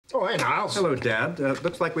Oh, hey, Niles. Hello, Dad.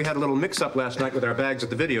 Looks like we had a little mix-up last night with our bags at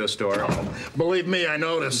the video store. Oh, believe me, I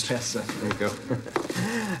noticed. Yes, there you go.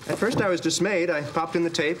 At first, I was dismayed. I popped in the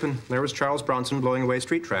tape, and there was Charles Bronson blowing away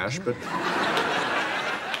street trash, but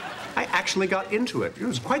I actually got into it. It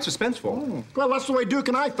was quite suspenseful. Oh. Well, that's the way Duke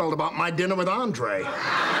and I felt about my dinner with Andre.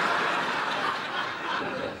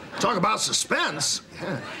 Talk about suspense.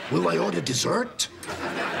 Yeah. Will I order dessert?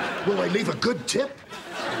 Will I leave a good tip?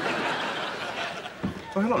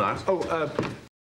 Oh, hello, Niles. Oh,